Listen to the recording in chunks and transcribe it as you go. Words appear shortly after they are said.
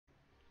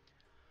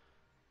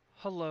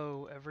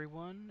Hello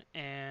everyone,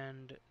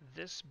 and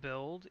this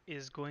build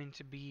is going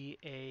to be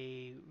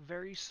a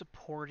very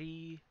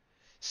supporty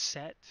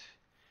set.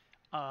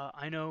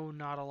 I know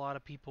not a lot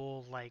of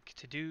people like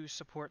to do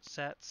support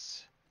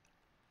sets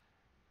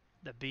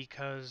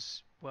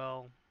because,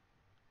 well,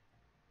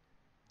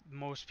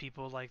 most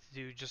people like to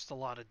do just a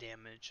lot of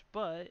damage.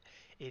 But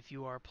if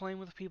you are playing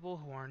with people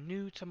who are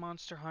new to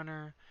Monster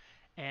Hunter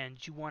and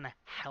you want to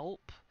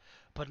help,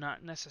 but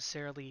not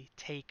necessarily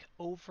take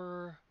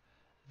over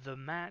the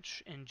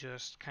match and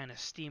just kind of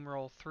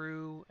steamroll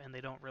through and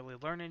they don't really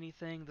learn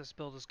anything, this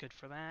build is good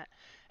for that.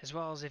 As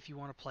well as if you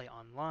want to play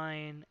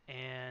online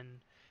and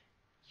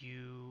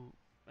you,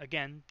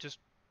 again, just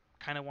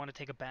kind of want to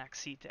take a back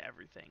seat to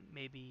everything.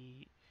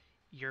 Maybe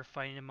you're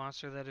fighting a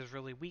monster that is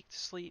really weak to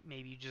sleep.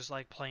 Maybe you just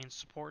like playing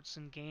supports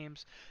in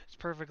games. It's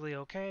perfectly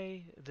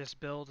okay. This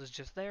build is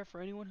just there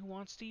for anyone who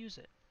wants to use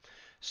it.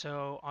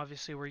 So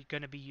obviously we're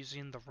going to be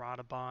using the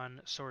Radobon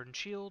Sword and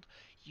Shield.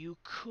 You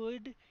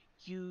could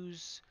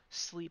use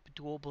Sleep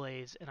Dual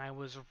Blades, and I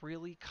was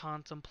really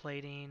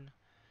contemplating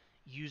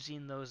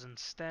using those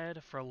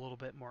instead for a little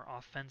bit more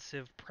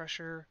offensive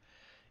pressure.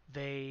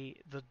 The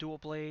Dual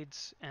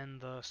Blades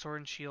and the Sword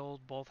and Shield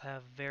both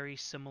have very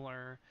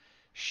similar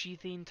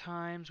sheathing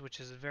times, which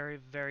is very,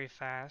 very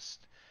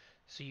fast.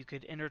 So you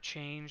could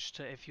interchange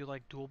to if you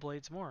like Dual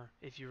Blades more,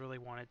 if you really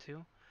wanted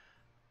to.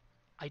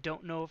 I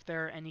don't know if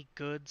there are any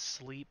good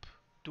sleep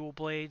dual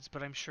blades,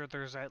 but I'm sure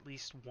there's at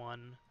least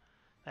one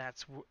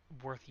that's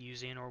worth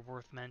using or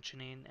worth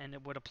mentioning, and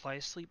it would apply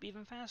sleep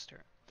even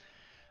faster.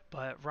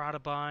 But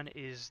Radobon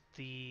is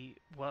the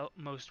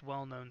most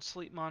well-known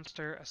sleep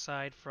monster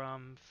aside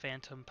from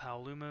Phantom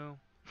Paolumu.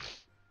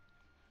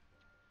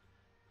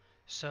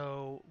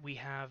 So we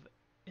have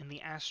in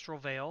the Astral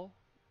Veil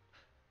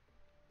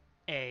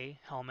A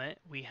helmet,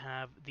 we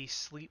have the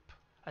sleep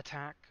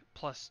attack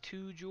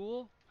 +2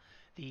 jewel,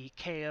 the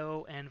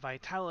KO and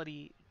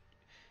Vitality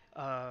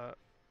uh,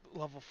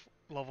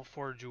 level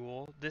 4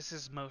 jewel. This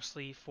is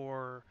mostly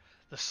for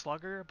the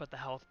slugger, but the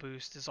health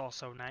boost is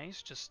also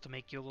nice just to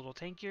make you a little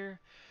tankier.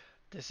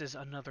 This is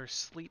another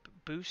sleep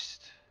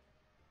boost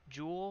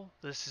jewel.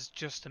 This is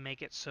just to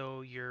make it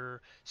so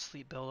your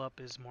sleep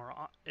buildup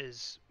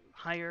is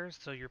higher,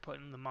 so you're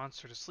putting the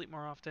monster to sleep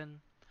more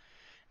often.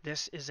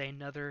 This is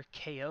another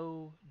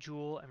KO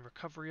jewel and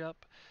recovery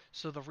up.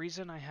 So the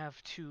reason I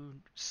have two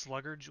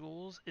slugger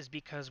jewels is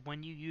because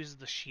when you use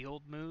the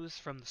shield moves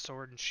from the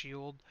sword and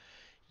shield,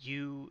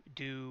 you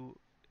do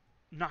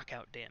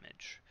knockout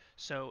damage.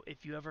 So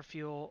if you ever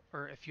feel,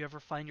 or if you ever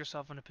find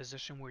yourself in a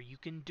position where you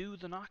can do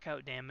the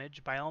knockout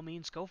damage, by all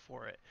means go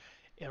for it.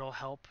 It'll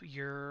help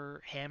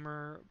your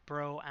hammer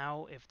bro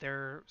out if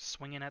they're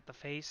swinging at the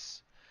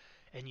face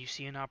and you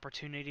see an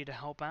opportunity to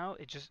help out.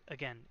 It just,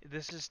 again,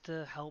 this is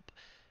to help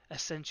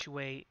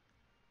accentuate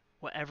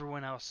what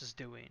everyone else is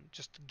doing.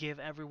 Just to give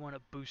everyone a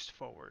boost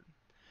forward.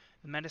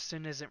 The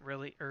medicine isn't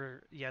really,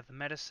 the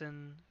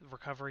medicine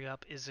recovery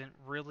up isn't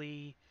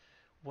really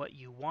what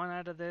you want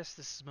out of this.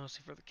 This is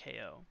mostly for the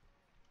KO.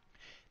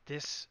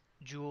 This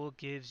jewel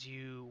gives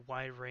you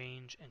wide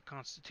range and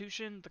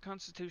constitution. The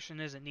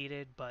constitution isn't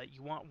needed, but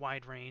you want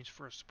wide range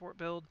for a support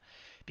build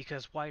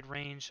because wide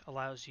range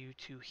allows you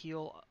to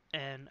heal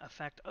and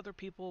affect other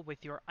people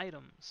with your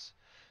items.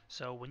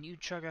 So when you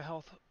chug a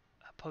health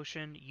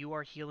potion, you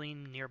are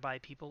healing nearby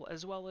people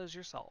as well as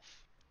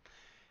yourself.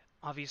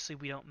 Obviously,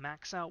 we don't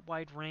max out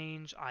wide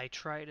range. I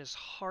tried as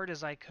hard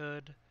as I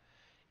could.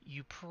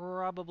 You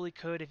probably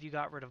could if you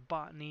got rid of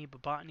botany,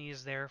 but botany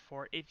is there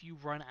for if you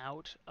run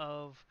out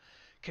of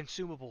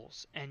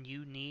consumables and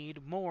you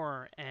need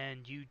more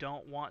and you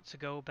don't want to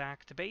go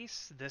back to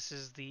base. This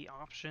is the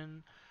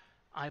option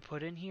I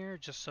put in here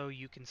just so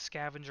you can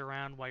scavenge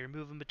around while you're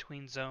moving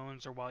between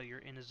zones or while you're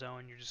in a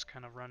zone, you're just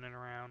kind of running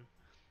around.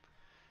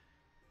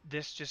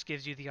 This just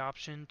gives you the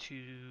option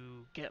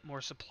to get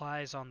more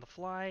supplies on the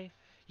fly.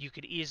 You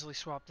could easily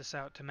swap this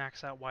out to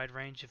max out wide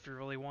range if you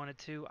really wanted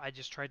to. I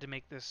just tried to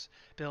make this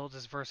build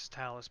as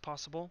versatile as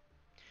possible.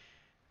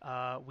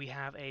 We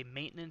have a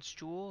maintenance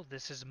jewel.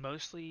 This is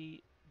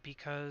mostly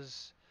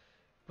because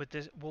with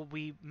this, well,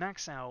 we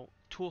max out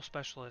tool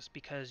specialist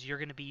because you're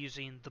going to be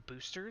using the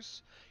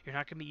boosters. You're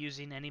not going to be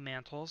using any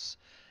mantles.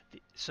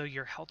 So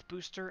your health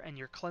booster and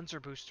your cleanser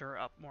booster are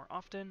up more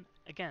often.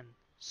 Again,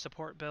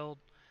 support build.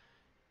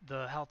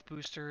 The health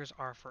boosters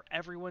are for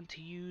everyone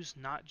to use,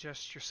 not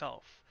just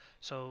yourself.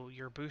 So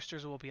your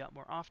boosters will be up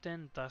more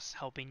often, thus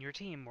helping your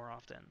team more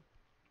often.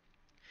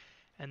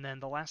 And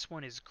then the last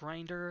one is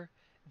Grinder.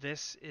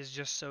 This is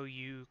just so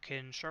you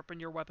can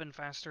sharpen your weapon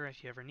faster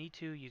if you ever need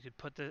to. You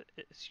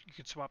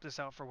could swap this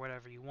out for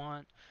whatever you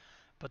want.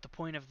 But the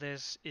point of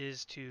this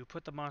is to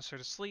put the monster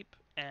to sleep,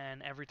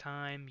 and every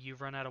time you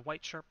run out of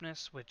white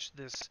sharpness, which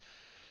this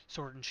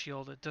sword and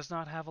shield it does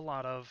not have a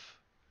lot of,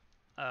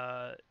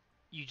 uh,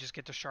 you just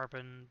get to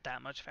sharpen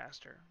that much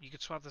faster. You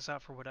could swap this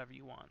out for whatever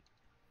you want.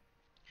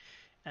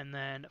 And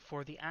then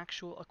for the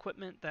actual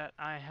equipment that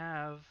I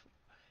have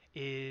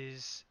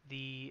is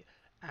the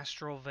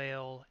Astral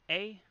Veil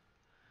A,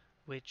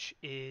 which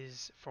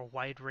is for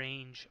wide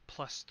range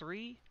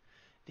 +3.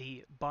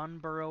 the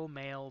Bonboro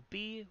Male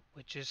B,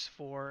 which is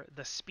for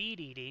the speed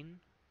eating,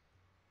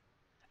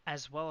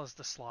 as well as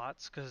the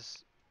slots,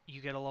 because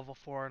you get a level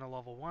 4 and a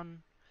level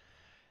 1.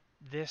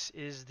 This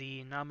is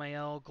the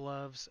Namael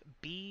Gloves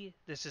B.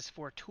 This is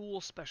for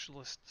Tool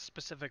Specialist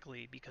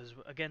specifically, because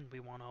again, we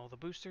want all the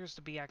boosters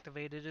to be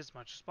activated as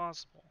much as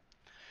possible.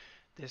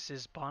 This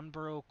is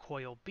Bonboro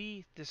Coil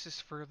B. This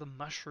is for the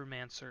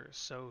Mushroomancer.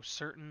 So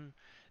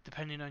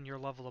depending on your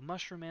level of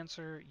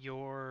Mushroomancer,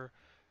 your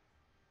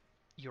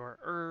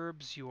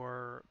herbs,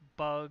 your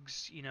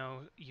bugs,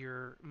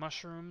 your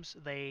mushrooms,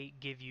 they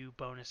give you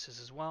bonuses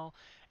as well.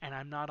 And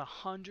I'm not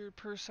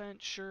 100%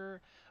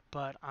 sure,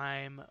 but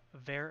I'm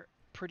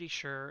pretty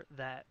sure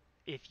that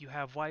if you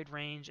have wide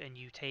range and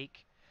you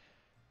take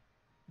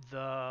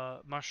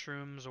the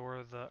mushrooms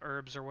or the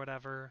herbs or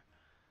whatever,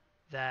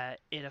 that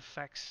it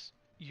affects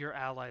your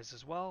allies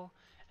as well.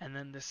 And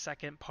then the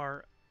second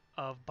part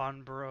of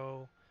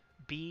Bonboro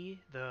B,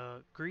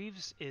 the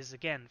Greaves, is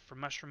again for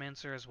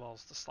Mushroomancer as well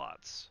as the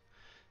slots.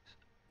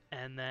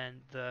 And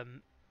then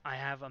I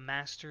have a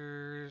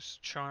Master's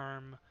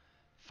Charm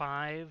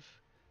 5.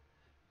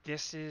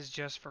 This is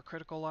just for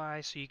Critical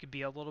Eye, so you could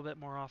be a little bit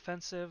more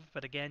offensive,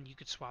 but again, you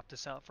could swap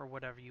this out for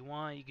whatever you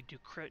want. You could do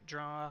Crit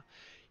Draw,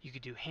 you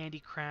could do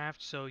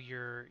Handicraft, so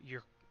your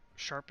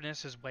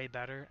sharpness is way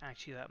better.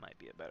 Actually, that might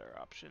be a better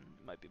option.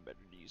 It might be better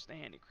to use the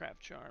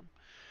Handicraft Charm.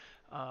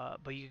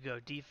 But you could go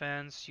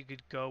Defense, you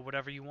could go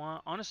whatever you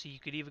want. Honestly, you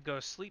could even go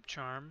Sleep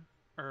Charm,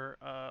 or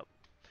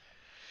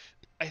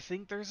I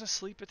think there's a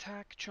Sleep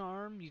Attack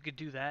Charm. You could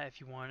do that if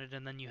you wanted,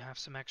 and then you have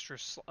some extra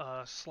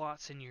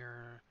slots in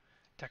your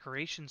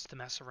decorations to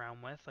mess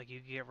around with. Like, you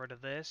can get rid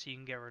of this, you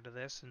can get rid of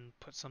this, and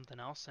put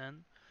something else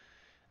in.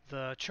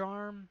 The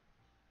Charm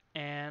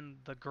and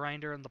the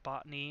Grinder and the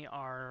Botany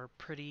are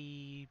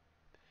pretty...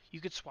 You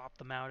could swap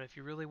them out if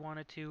you really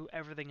wanted to.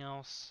 Everything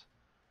else,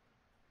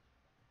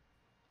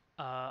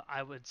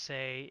 I would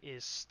say,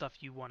 is stuff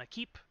you want to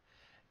keep.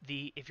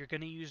 If you're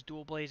going to use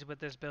Dual Blades with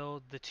this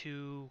build, the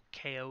 2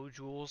 KO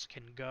jewels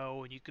can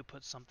go, and you could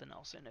put something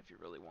else in if you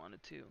really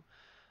wanted to.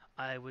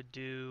 I would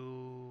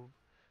do,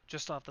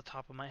 just off the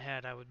top of my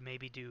head, I would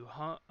maybe do,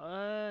 not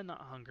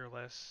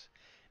Hungerless,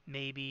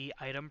 maybe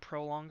Item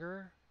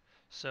Prolonger.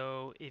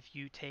 So if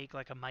you take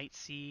like a Might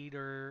Seed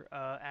or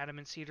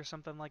Adamant Seed or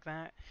something like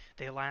that,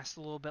 they last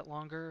a little bit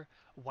longer.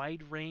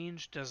 Wide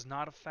range does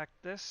not affect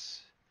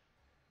this,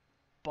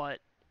 but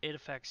it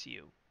affects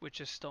you,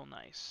 which is still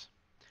nice.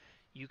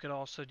 You could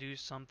also do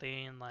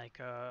something like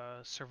a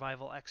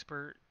Survival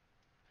Expert,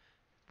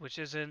 which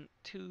isn't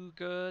too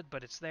good,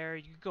 but it's there.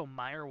 You could go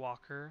Mire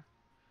Walker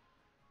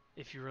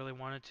if you really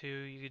wanted to.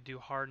 You could do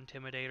Hard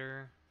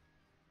Intimidator.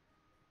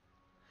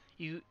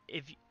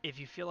 If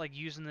you feel like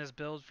using this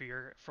build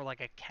for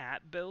like a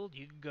cat build,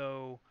 you could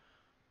go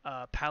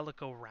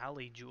Palico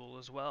Rally Jewel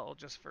as well,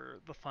 just for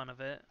the fun of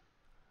it.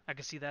 I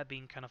could see that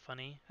being kind of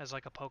funny as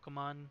like a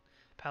Pokemon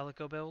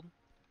Palico build.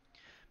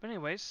 But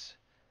anyways,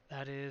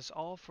 that is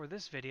all for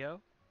this video.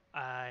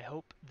 I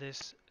hope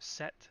this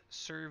set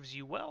serves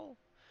you well.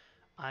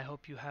 I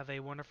hope you have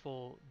a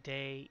wonderful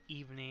day,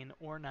 evening,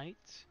 or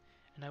night,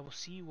 and I will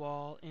see you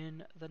all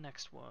in the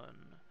next one.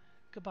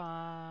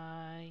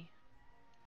 Goodbye.